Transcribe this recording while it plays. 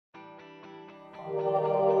Welcome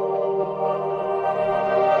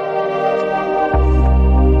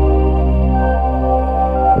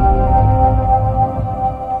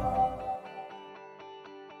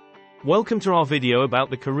to our video about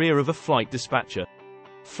the career of a flight dispatcher.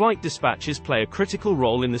 Flight dispatchers play a critical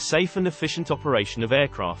role in the safe and efficient operation of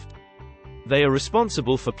aircraft. They are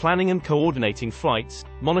responsible for planning and coordinating flights,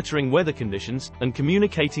 monitoring weather conditions, and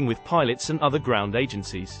communicating with pilots and other ground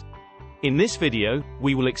agencies. In this video,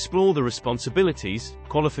 we will explore the responsibilities,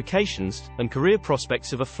 qualifications, and career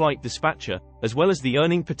prospects of a flight dispatcher, as well as the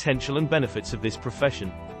earning potential and benefits of this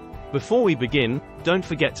profession. Before we begin, don't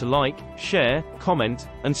forget to like, share, comment,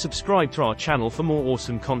 and subscribe to our channel for more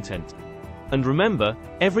awesome content. And remember,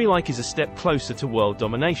 every like is a step closer to world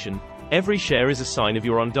domination, every share is a sign of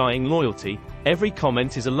your undying loyalty, every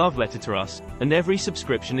comment is a love letter to us, and every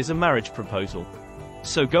subscription is a marriage proposal.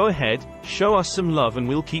 So go ahead, show us some love and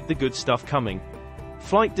we'll keep the good stuff coming.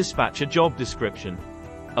 Flight dispatcher job description.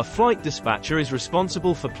 A flight dispatcher is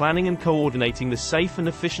responsible for planning and coordinating the safe and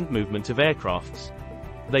efficient movement of aircrafts.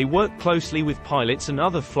 They work closely with pilots and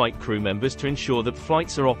other flight crew members to ensure that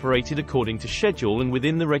flights are operated according to schedule and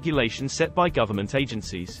within the regulations set by government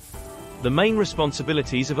agencies. The main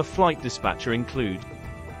responsibilities of a flight dispatcher include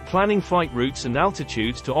planning flight routes and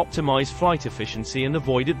altitudes to optimize flight efficiency and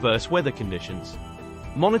avoid adverse weather conditions,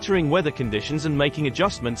 monitoring weather conditions and making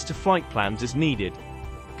adjustments to flight plans as needed,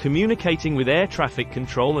 communicating with air traffic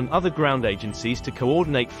control and other ground agencies to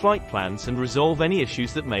coordinate flight plans and resolve any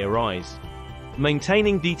issues that may arise,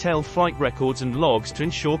 maintaining detailed flight records and logs to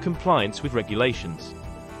ensure compliance with regulations,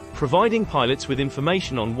 providing pilots with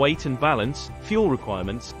information on weight and balance, fuel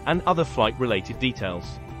requirements, and other flight-related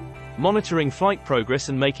details, monitoring flight progress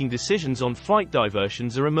and making decisions on flight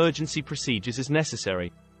diversions or emergency procedures as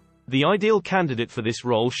necessary. The ideal candidate for this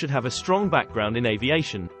role should have a strong background in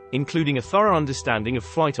aviation, including a thorough understanding of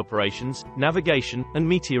flight operations, navigation, and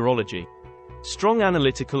meteorology. Strong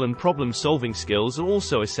analytical and problem-solving skills are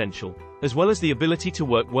also essential, as well as the ability to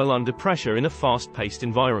work well under pressure in a fast-paced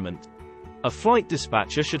environment. A flight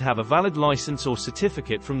dispatcher should have a valid license or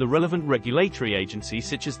certificate from the relevant regulatory agency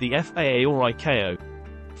such as the FAA or ICAO.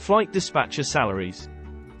 Flight dispatcher salaries.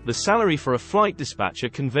 The salary for a flight dispatcher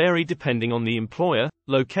can vary depending on the employer,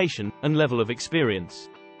 location, and level of experience.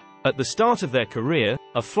 At the start of their career,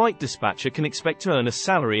 a flight dispatcher can expect to earn a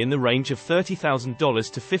salary in the range of $30,000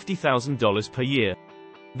 to $50,000 per year.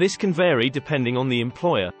 This can vary depending on the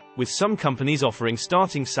employer, with some companies offering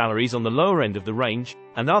starting salaries on the lower end of the range,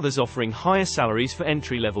 and others offering higher salaries for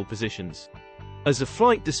entry-level positions. As a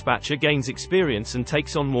flight dispatcher gains experience and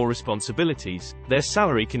takes on more responsibilities, their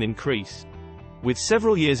salary can increase. With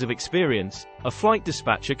several years of experience, a flight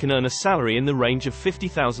dispatcher can earn a salary in the range of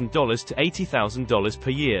 $50,000 to $80,000 per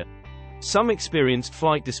year. Some experienced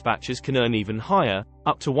flight dispatchers can earn even higher,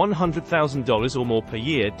 up to $100,000 or more per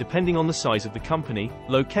year depending on the size of the company,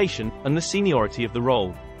 location, and the seniority of the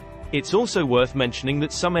role. It's also worth mentioning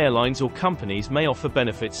that some airlines or companies may offer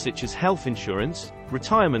benefits such as health insurance,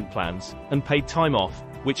 retirement plans, and paid time off,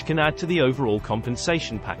 which can add to the overall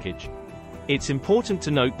compensation package. It's important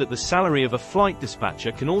to note that the salary of a flight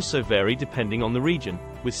dispatcher can also vary depending on the region,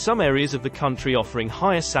 with some areas of the country offering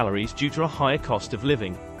higher salaries due to a higher cost of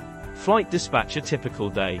living. Flight dispatcher typical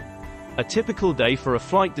day. A typical day for a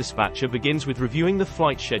flight dispatcher begins with reviewing the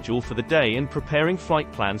flight schedule for the day and preparing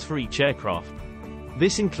flight plans for each aircraft.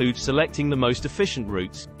 This includes selecting the most efficient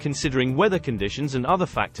routes, considering weather conditions and other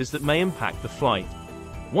factors that may impact the flight.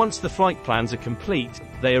 Once the flight plans are complete,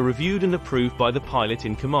 they are reviewed and approved by the pilot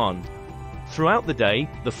in command. Throughout the day,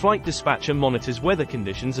 the flight dispatcher monitors weather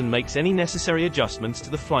conditions and makes any necessary adjustments to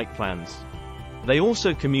the flight plans. They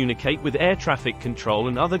also communicate with air traffic control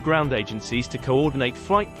and other ground agencies to coordinate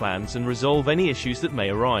flight plans and resolve any issues that may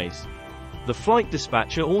arise. The flight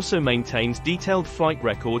dispatcher also maintains detailed flight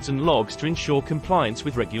records and logs to ensure compliance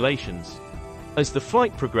with regulations. As the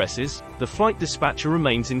flight progresses, the flight dispatcher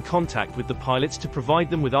remains in contact with the pilots to provide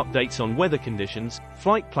them with updates on weather conditions,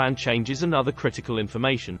 flight plan changes and other critical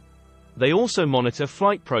information. They also monitor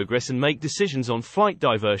flight progress and make decisions on flight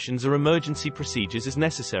diversions or emergency procedures as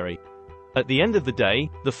necessary. At the end of the day,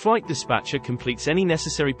 the flight dispatcher completes any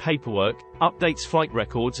necessary paperwork, updates flight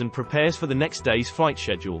records and prepares for the next day's flight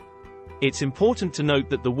schedule. It's important to note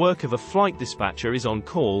that the work of a flight dispatcher is on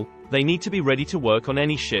call. They need to be ready to work on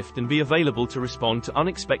any shift and be available to respond to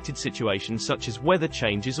unexpected situations such as weather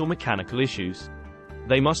changes or mechanical issues.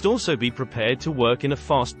 They must also be prepared to work in a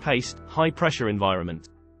fast-paced, high-pressure environment.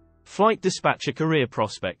 Flight dispatcher career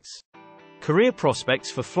prospects. Career prospects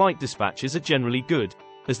for flight dispatchers are generally good,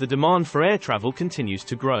 as the demand for air travel continues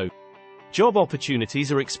to grow. Job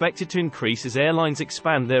opportunities are expected to increase as airlines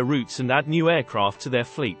expand their routes and add new aircraft to their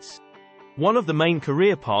fleets. One of the main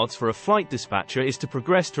career paths for a flight dispatcher is to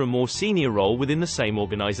progress to a more senior role within the same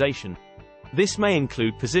organization. This may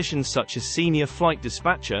include positions such as Senior Flight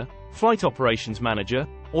Dispatcher, Flight Operations Manager,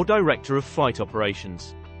 or Director of Flight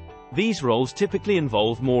Operations. These roles typically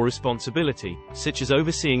involve more responsibility, such as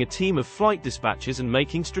overseeing a team of flight dispatchers and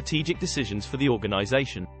making strategic decisions for the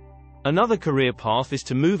organization. Another career path is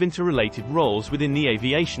to move into related roles within the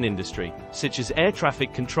aviation industry, such as air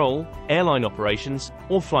traffic control, airline operations,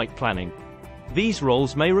 or flight planning. These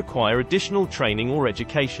roles may require additional training or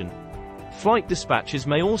education. Flight dispatchers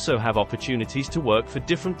may also have opportunities to work for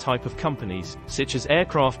different types of companies, such as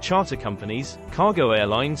aircraft charter companies, cargo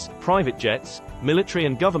airlines, private jets, military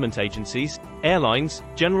and government agencies, airlines,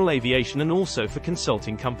 general aviation, and also for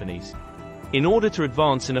consulting companies. In order to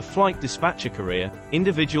advance in a flight dispatcher career,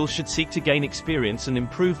 individuals should seek to gain experience and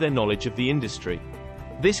improve their knowledge of the industry.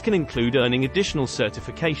 This can include earning additional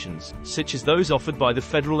certifications, such as those offered by the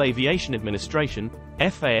Federal Aviation Administration,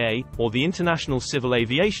 FAA, or the International Civil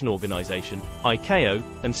Aviation Organization, ICAO,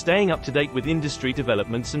 and staying up to date with industry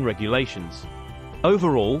developments and regulations.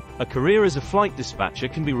 Overall, a career as a flight dispatcher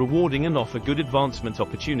can be rewarding and offer good advancement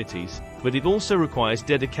opportunities, but it also requires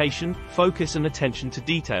dedication, focus and attention to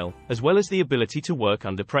detail, as well as the ability to work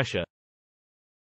under pressure.